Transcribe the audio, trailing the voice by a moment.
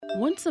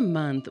Once a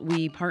month,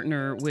 we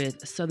partner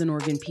with Southern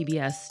Oregon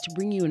PBS to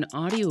bring you an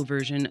audio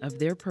version of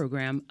their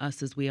program,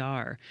 Us As We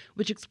Are,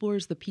 which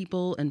explores the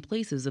people and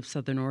places of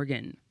Southern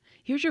Oregon.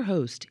 Here's your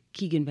host,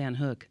 Keegan Van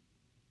Hook.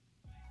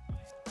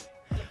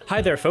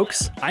 Hi there,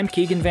 folks. I'm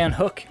Keegan Van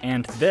Hook,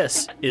 and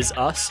this is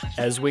Us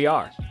As We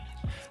Are.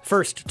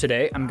 First,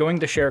 today, I'm going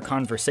to share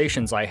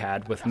conversations I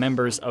had with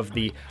members of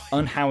the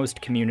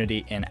unhoused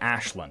community in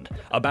Ashland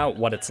about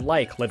what it's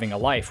like living a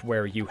life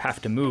where you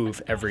have to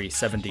move every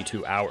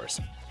 72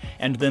 hours.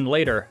 And then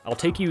later, I'll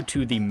take you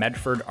to the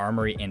Medford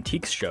Armory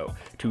Antiques Show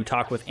to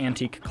talk with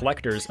antique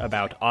collectors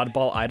about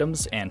oddball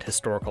items and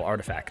historical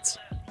artifacts.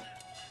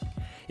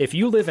 If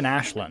you live in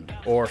Ashland,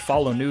 or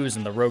follow news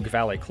in the Rogue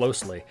Valley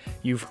closely,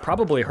 you've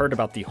probably heard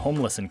about the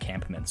homeless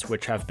encampments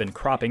which have been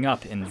cropping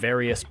up in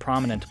various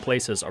prominent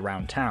places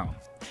around town.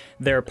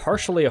 They're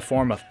partially a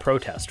form of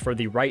protest for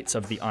the rights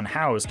of the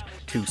unhoused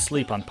to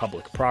sleep on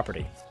public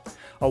property.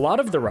 A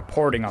lot of the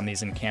reporting on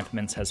these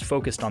encampments has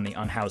focused on the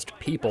unhoused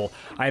people,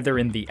 either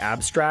in the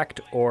abstract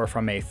or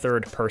from a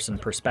third-person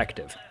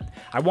perspective.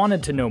 I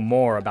wanted to know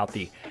more about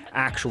the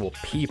actual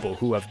people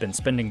who have been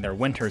spending their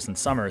winters and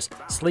summers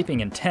sleeping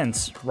in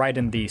tents right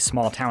in the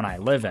small town I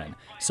live in,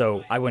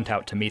 so I went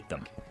out to meet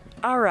them.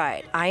 All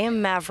right, I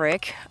am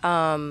Maverick.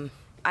 I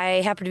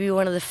happen to be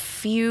one of the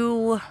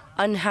few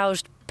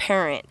unhoused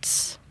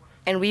parents,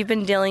 and we've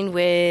been dealing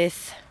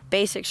with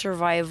basic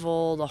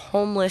survival, the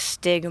homeless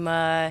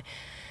stigma,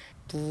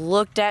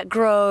 looked at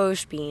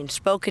gross, being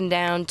spoken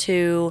down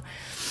to.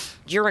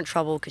 You're in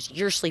trouble because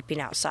you're sleeping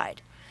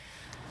outside.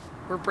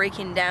 We're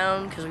breaking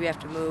down because we have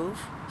to move,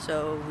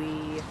 so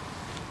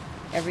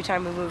every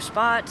time we move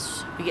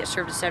spots, we get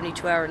served a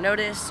 72-hour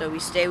notice, so we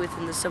stay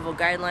within the civil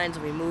guidelines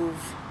and we move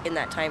in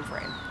that time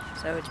frame.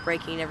 So it's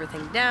breaking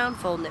everything down,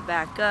 folding it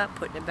back up,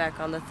 putting it back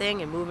on the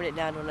thing, and moving it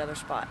down to another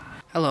spot.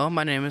 Hello,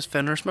 my name is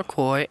Fenris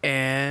McCoy,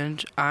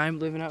 and I'm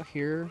living out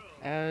here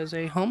as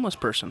a homeless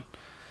person.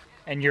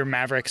 And you're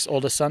Maverick's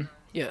oldest son?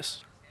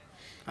 Yes,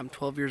 I'm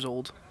 12 years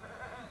old.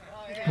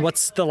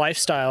 What's the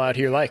lifestyle out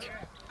here like?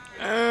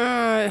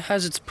 It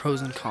has its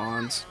pros and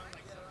cons.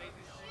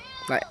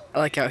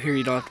 Like out here,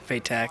 you don't have to pay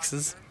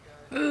taxes.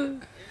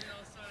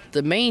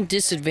 The main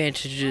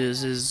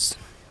disadvantages is,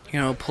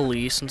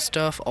 police and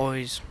stuff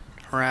always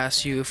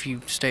harass you if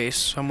you stay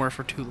somewhere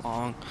for too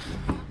long.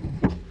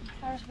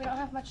 We don't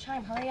have much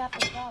time. Hurry up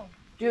and go.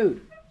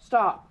 Dude,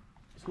 stop.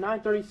 It's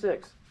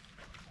 9:36.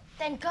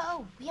 Then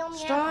go. We only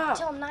Stop.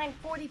 have until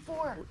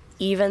 9:44.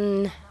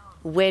 Even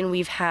when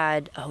we've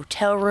had a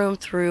hotel room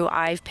through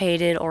I've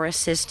paid it or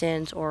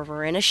assistance, or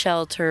we're in a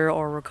shelter,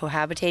 or we're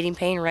cohabitating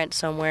paying rent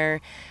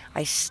somewhere,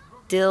 I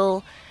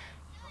still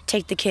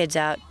take the kids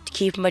out to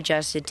keep them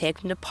adjusted, take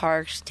them to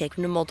parks, take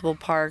them to multiple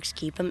parks,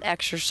 keep them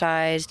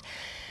exercised,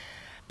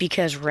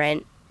 because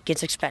rent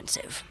gets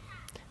expensive.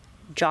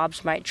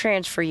 Jobs might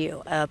transfer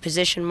you, a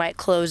position might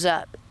close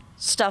up,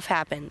 stuff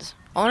happens.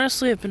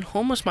 Honestly, I've been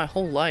homeless my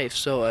whole life,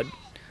 so I've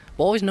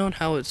always known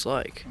how it's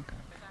like.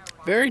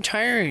 Very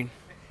tiring.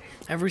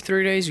 Every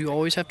 3 days, you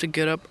always have to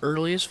get up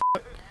early as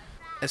f***.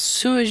 As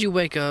soon as you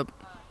wake up,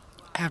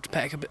 I have to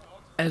pack up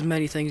as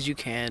many things as you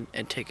can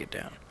and take it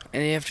down.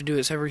 And you have to do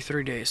this every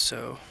 3 days,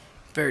 so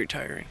very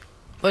tiring.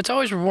 But it's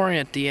always rewarding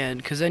at the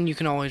end, because then you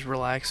can always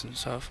relax and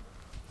stuff.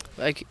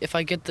 Like, if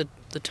I get the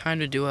time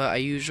to do it, I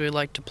usually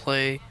like to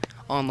play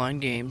online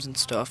games and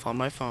stuff on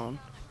my phone.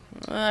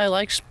 I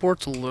like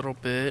sports a little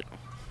bit.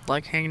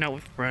 Like hanging out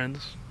with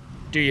friends.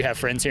 Do you have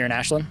friends here in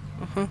Ashland?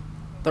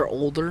 They're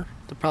older.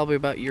 They're probably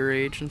about your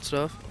age and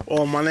stuff.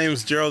 Well, my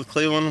name's Gerald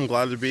Cleveland. I'm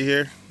glad to be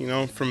here,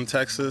 from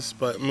Texas,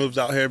 but moved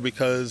out here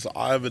because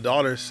I have a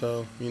daughter,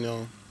 so,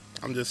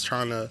 I'm just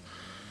trying to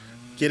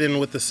get in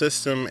with the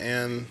system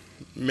and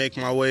make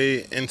my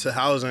way into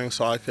housing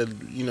so I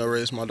could,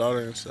 raise my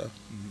daughter and stuff.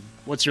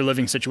 What's your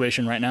living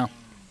situation right now?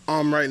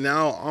 Right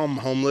now, I'm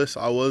homeless.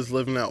 I was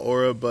living at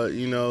Aura, but,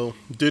 due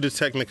to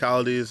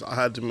technicalities, I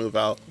had to move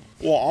out.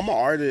 Well, I'm an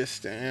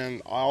artist,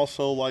 and I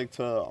also like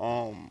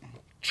to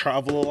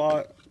travel a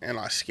lot, and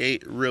I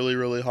skate really,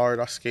 really hard.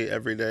 I skate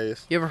every day.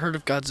 You ever heard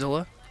of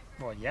Godzilla?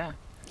 Well, yeah.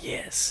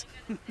 Yes.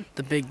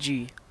 The big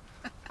G.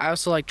 I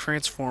also like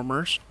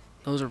Transformers.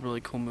 Those are really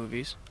cool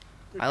movies.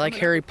 I like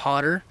Harry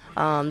Potter.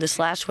 This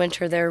last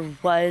winter, there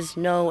was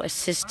no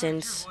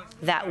assistance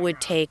that would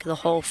take the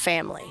whole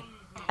family.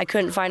 I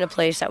couldn't find a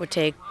place that would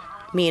take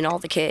me and all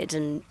the kids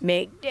and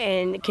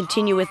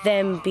continue with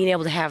them being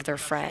able to have their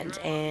friends,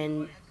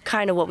 and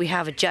kind of what we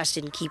have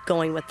adjusted and keep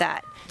going with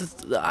that.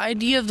 The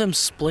idea of them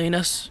splitting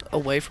us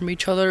away from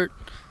each other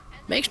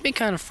makes me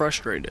kind of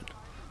frustrated.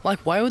 Like,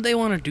 why would they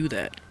want to do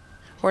that?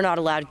 We're not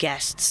allowed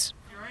guests.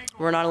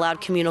 We're not allowed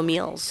communal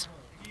meals.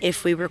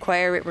 If we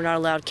require it, we're not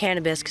allowed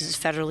cannabis because it's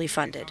federally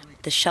funded.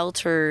 The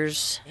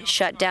shelters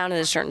shut down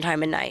at a certain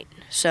time of night,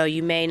 so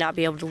you may not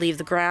be able to leave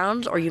the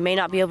grounds, or you may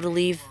not be able to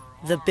leave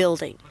the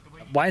building.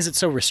 Why is it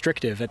so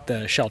restrictive at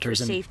the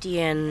shelters?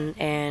 Safety and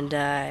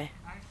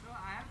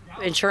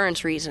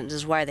insurance reasons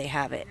is why they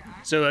have it.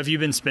 So have you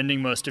been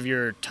spending most of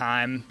your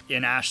time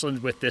in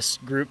Ashland with this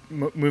group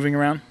moving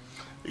around?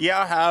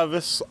 Yeah, I have.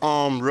 It's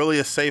really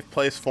a safe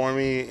place for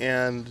me,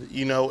 and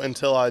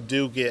until I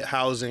do get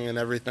housing and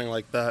everything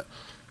like that,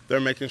 they're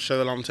making sure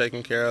that I'm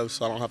taken care of,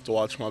 so I don't have to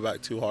watch my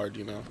back too hard.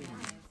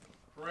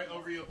 Right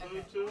over your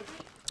food too.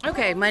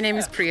 Okay, my name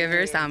is Priya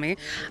Virasamy.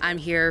 I'm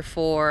here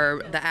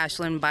for the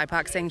Ashland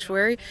BIPOC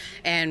Sanctuary,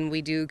 and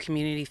we do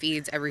community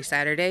feeds every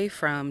Saturday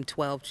from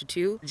 12 to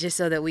 2, just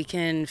so that we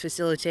can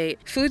facilitate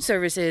food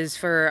services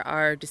for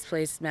our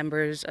displaced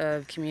members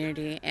of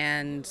community,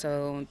 and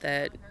so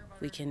that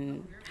we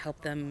can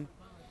help them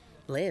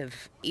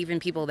live. Even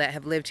people that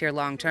have lived here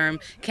long term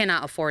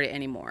cannot afford it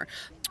anymore.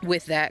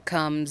 With that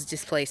comes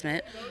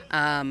displacement.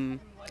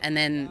 And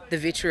then the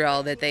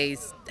vitriol that they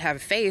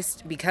have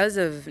faced because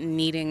of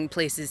needing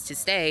places to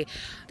stay.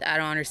 I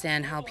don't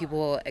understand how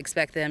people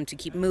expect them to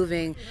keep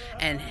moving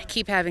and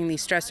keep having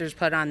these stressors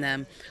put on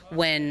them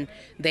when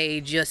they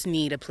just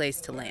need a place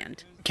to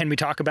land. Can we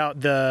talk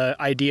about the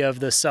idea of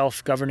the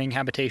self-governing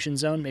habitation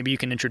zone? Maybe you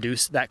can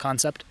introduce that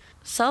concept.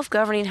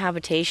 Self-governing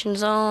habitation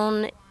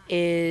zone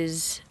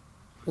is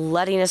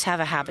letting us have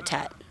a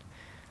habitat,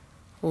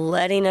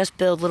 letting us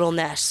build little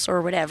nests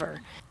or whatever.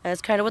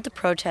 That's kind of what the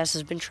protest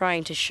has been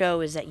trying to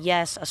show, is that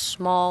yes, a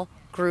small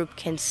group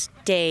can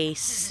stay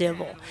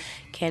civil,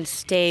 can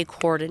stay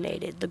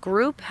coordinated. The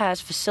group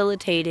has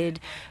facilitated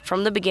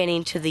from the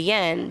beginning to the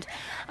end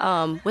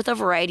with a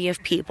variety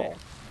of people.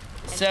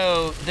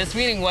 So this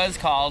meeting was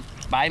called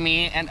by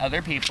me and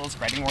other people,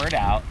 spreading word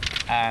out,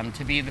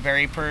 to be the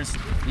very first,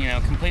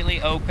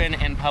 completely open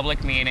and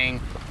public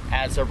meeting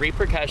as a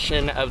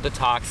repercussion of the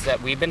talks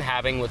that we've been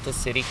having with the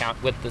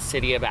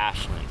city of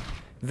Ashland.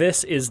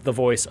 This is the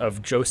voice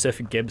of Joseph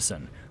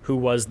Gibson, who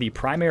was the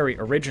primary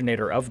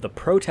originator of the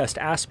protest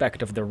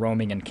aspect of the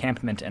roaming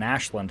encampment in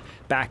Ashland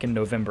back in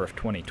November of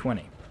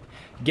 2020.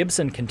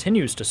 Gibson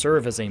continues to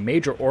serve as a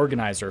major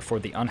organizer for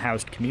the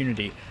unhoused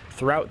community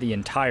throughout the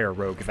entire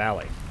Rogue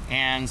Valley.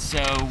 And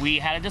so we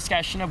had a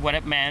discussion of what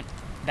it meant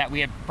that we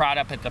had brought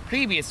up at the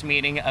previous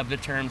meeting of the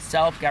term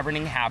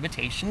self-governing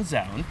habitation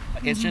zone.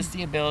 It's just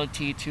the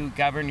ability to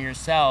govern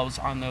yourselves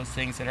on those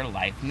things that are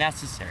life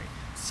necessary.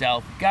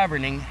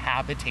 Self-governing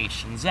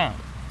habitation zone.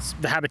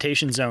 The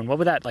habitation zone, what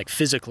would that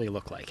physically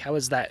look like? How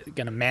is that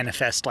going to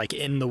manifest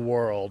in the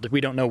world?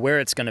 We don't know where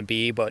it's going to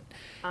be, but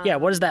what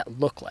does that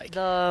look like?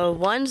 The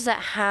ones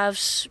that have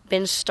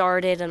been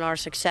started and are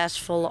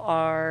successful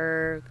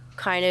are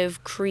kind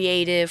of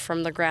creative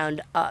from the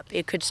ground up.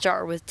 It could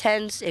start with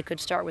tents, it could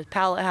start with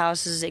pallet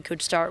houses, it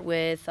could start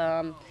with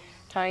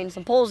tying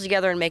some poles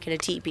together and making a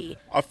teepee.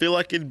 I feel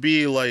like it'd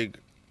be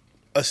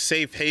a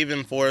safe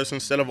haven for us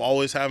instead of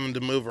always having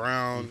to move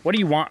around. What do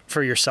you want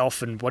for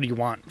yourself and what do you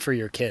want for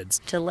your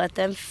kids? To let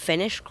them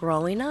finish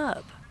growing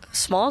up.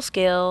 Small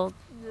scale,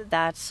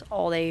 that's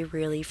all they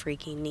really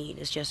freaking need,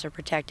 is just a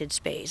protected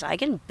space. I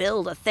can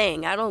build a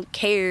thing. I don't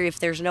care if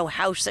there's no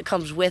house that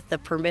comes with the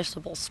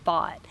permissible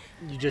spot.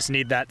 You just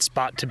need that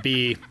spot to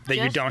be that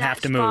just you don't have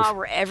to that move. Spot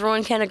where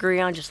everyone can agree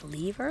on, just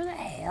leave her the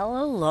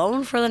hell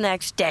alone for the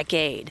next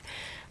decade.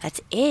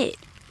 That's it.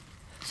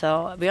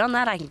 So beyond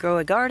that, I can grow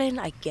a garden,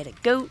 I can get a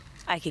goat,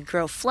 I could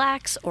grow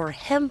flax or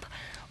hemp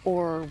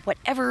or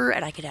whatever,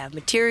 and I could have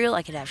material,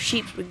 I could have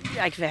sheep.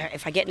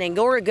 If I get an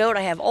Angora goat,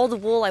 I have all the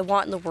wool I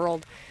want in the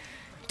world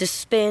to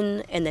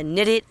spin and then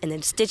knit it and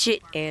then stitch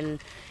it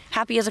and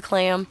happy as a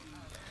clam.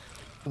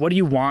 What do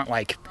you want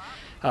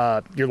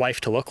your life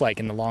to look like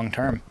in the long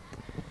term?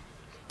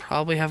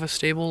 Probably have a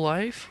stable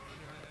life,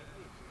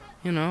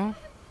 That's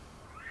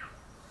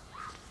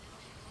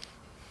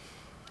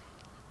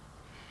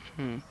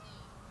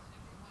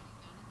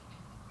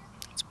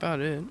about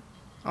it.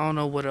 I don't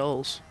know what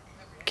else.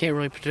 Can't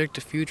really predict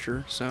the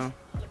future, so.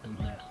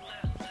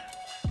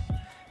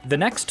 The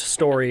next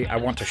story I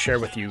want to share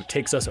with you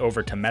takes us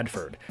over to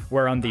Medford,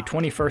 where on the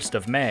 21st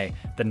of May,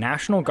 the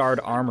National Guard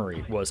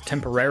Armory was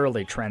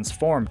temporarily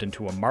transformed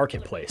into a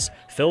marketplace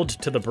filled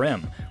to the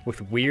brim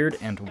with weird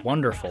and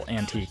wonderful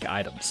antique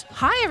items.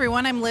 Hi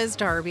everyone, I'm Liz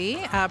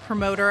Darby,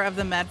 promoter of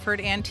the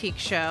Medford Antique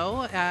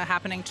Show,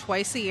 happening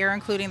twice a year,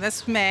 including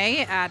this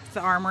May at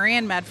the Armory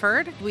in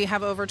Medford. We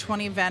have over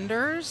 20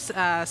 vendors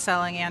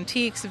selling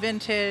antiques,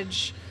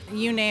 vintage,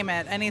 you name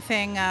it,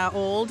 anything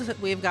old,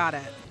 we've got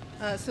it.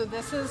 So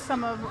this is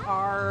some of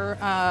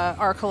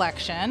our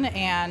collection,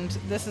 and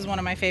this is one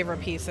of my favorite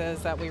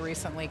pieces that we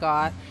recently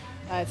got.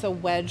 It's a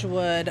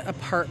Wedgwood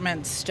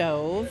apartment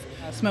stove,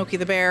 Smokey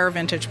the Bear,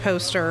 vintage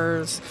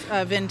posters,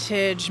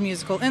 vintage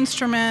musical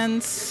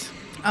instruments,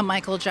 a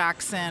Michael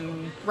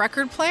Jackson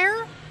record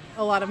player,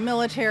 a lot of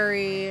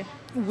military.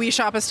 We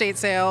shop estate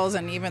sales,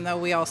 and even though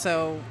we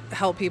also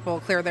help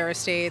people clear their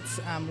estates,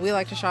 we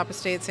like to shop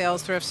estate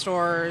sales, thrift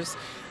stores.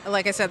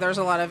 Like I said, there's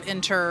a lot of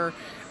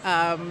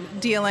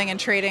dealing and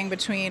trading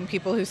between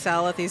people who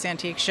sell at these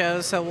antique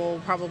shows, so we'll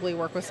probably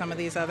work with some of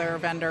these other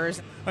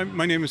vendors.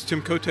 My name is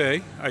Tim Cote.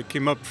 I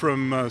came up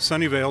from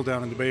Sunnyvale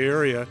down in the Bay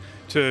Area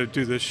to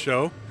do this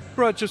show.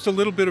 Brought just a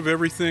little bit of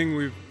everything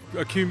we've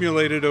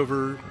accumulated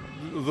over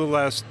the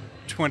last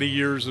 20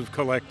 years of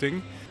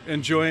collecting,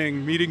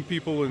 enjoying meeting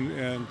people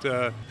and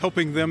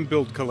helping them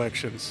build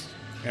collections.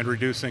 and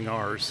reducing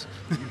ours.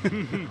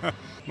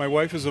 My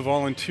wife is a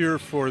volunteer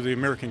for the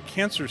American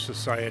Cancer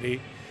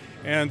Society,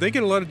 and they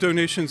get a lot of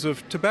donations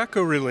of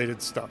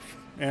tobacco-related stuff.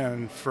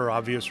 And for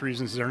obvious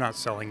reasons, they're not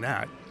selling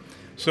that.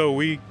 So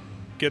we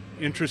get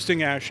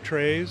interesting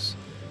ashtrays,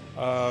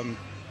 a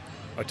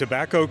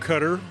tobacco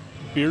cutter,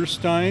 beer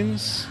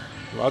steins,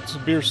 lots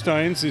of beer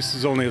steins. This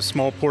is only a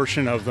small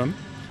portion of them.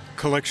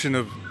 Collection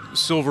of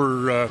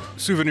silver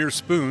souvenir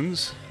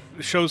spoons.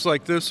 Shows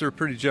like this are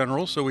pretty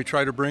general, so we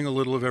try to bring a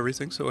little of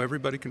everything so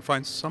everybody can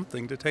find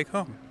something to take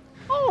home.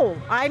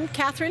 Oh, I'm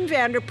Catherine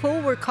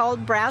Vanderpool. We're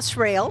called Brass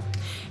Rail,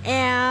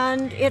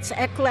 and it's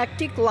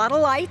eclectic, a lot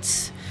of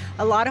lights,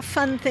 a lot of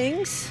fun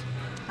things.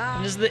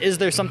 Is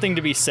there something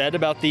to be said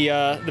about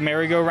the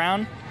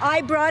merry-go-round?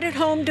 I brought it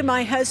home to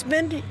my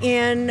husband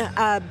in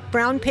a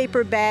brown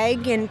paper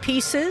bag in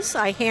pieces.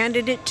 I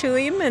handed it to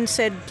him and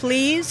said,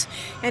 please,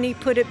 and he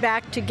put it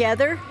back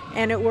together,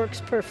 and it works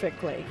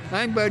perfectly.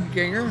 I'm Bud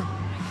Ginger.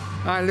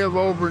 I live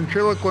over in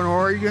Chiloquin,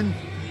 Oregon,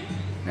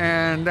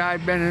 and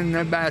I've been in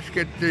the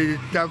basket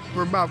stuff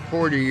for about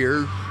 40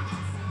 years.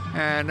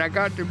 And I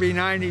got to be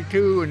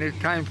 92, and it's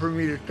time for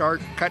me to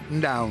start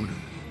cutting down.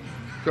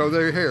 So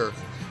they're here.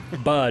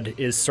 Bud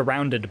is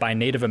surrounded by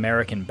Native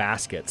American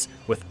baskets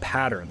with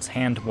patterns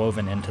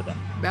hand-woven into them.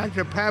 That's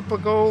a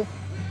Papago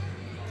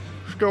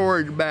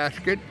storage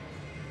basket.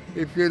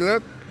 If you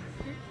look,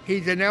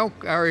 he's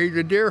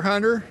a deer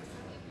hunter.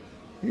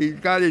 He's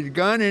got his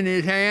gun in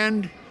his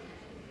hand.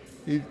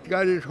 He's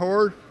got his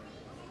horse.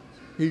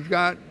 He's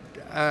got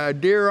a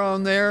deer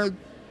on there.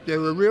 They're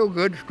a real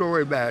good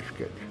story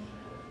basket.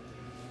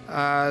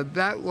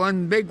 That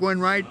one big one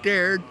right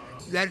there,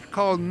 that's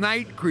called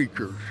night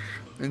creatures.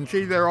 And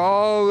see, they're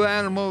all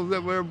animals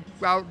that were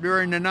out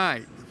during the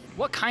night.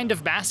 What kind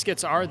of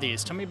baskets are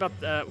these? Tell me about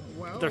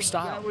their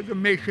style. That was a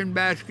mission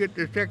basket.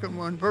 The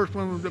first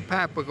one was a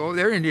Papago.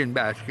 They're Indian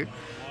basket.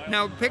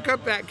 Now pick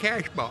up that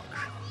cash box.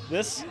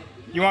 This?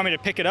 You want me to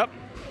pick it up?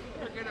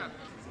 Pick it up.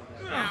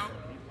 Now,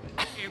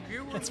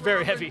 That's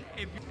very heavy.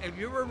 If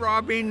you were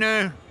robbing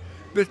the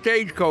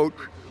stagecoach,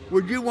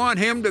 would you want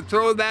him to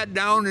throw that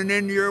down and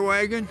into your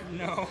wagon?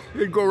 No.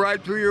 It'd go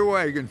right through your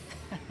wagon.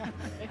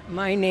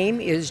 My name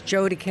is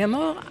Jody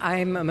Kimmel.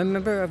 I'm a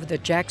member of the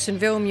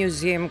Jacksonville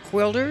Museum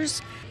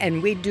Quilters,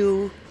 and we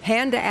do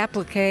hand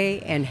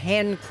applique and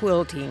hand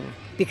quilting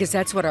because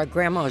that's what our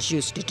grandmas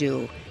used to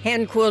do.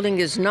 Hand quilting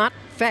is not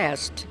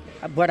fast.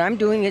 What I'm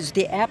doing is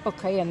the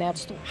applique, and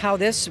that's how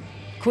this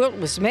quilt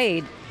was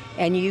made.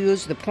 And you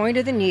use the point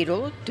of the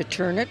needle to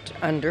turn it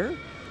under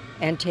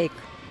and take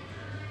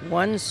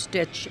one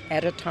stitch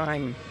at a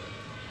time.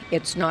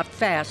 It's not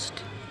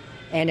fast,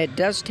 and it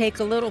does take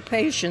a little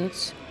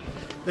patience.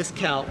 This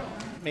cow,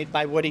 made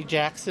by Woody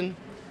Jackson.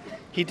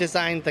 He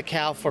designed the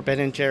cow for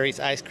Ben & Jerry's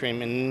ice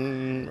cream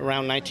in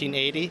around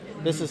 1980.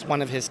 This is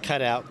one of his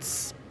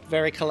cutouts.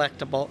 Very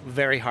collectible,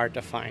 very hard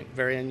to find,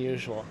 very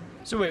unusual.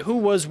 So wait, who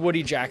was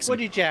Woody Jackson?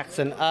 Woody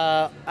Jackson,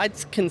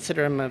 I'd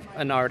consider him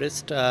an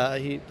artist.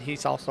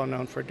 He's also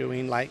known for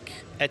doing like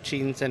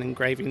etchings and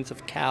engravings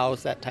of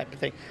cows, that type of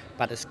thing.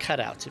 But his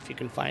cutouts, if you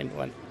can find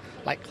one,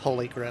 like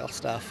Holy Grail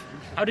stuff.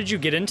 How did you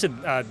get into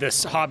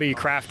this hobby,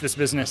 craft, this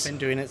business? I've been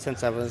doing it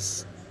since I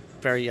was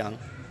very young.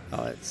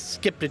 It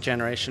skipped a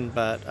generation,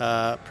 but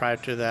prior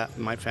to that,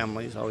 my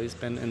family's always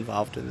been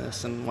involved in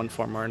this in one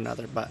form or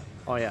another. But,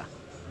 oh yeah,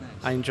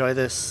 I enjoy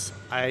this.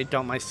 I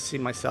don't see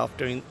myself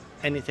doing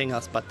anything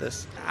else but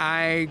this.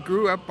 I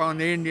grew up on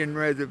the Indian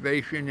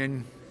reservation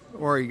in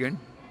Oregon.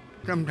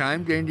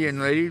 Sometimes Indian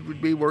ladies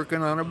would be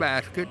working on a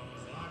basket,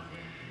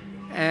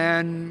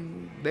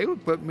 and they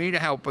would put me to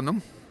helping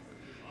them.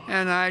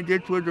 And I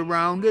just was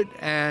around it,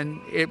 and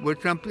it was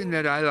something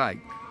that I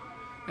liked.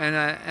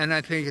 And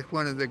I think it's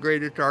one of the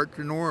greatest arts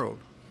in the world.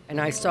 And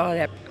I saw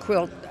that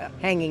quilt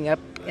hanging up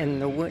in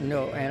the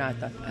window, and I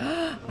thought,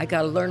 I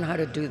got to learn how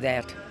to do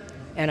that.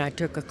 And I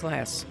took a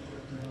class.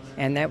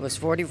 And that was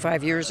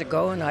 45 years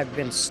ago, and I've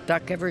been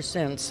stuck ever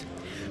since.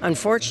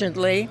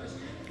 Unfortunately,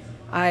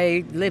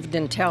 I lived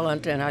in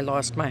Talent, and I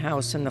lost my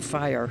house in the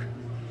fire.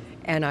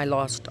 And I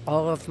lost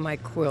all of my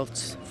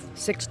quilts,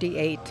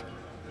 68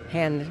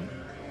 hand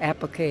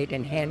applique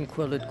and hand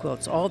quilted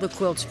quilts, all the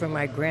quilts for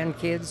my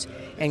grandkids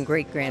and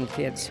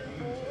great-grandkids.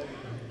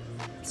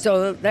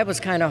 So that was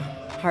kind of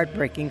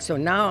heartbreaking. So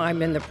now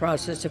I'm in the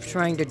process of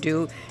trying to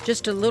do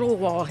just a little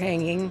wall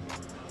hanging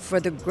for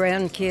the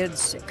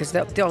grandkids, because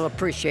they'll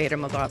appreciate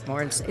them a lot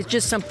more. It's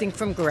just something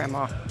from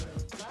Grandma.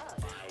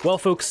 Well,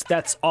 folks,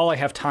 that's all I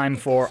have time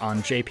for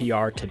on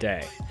JPR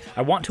today.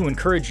 I want to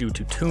encourage you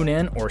to tune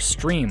in or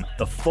stream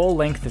the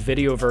full-length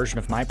video version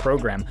of my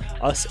program,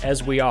 Us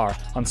As We Are,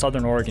 on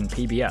Southern Oregon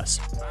PBS.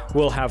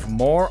 We'll have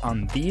more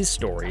on these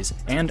stories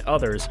and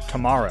others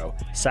tomorrow,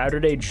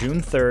 Saturday,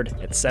 June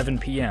 3rd at 7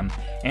 p.m.,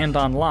 and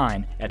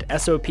online at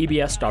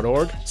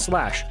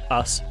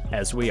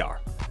sopbs.org/usasweare.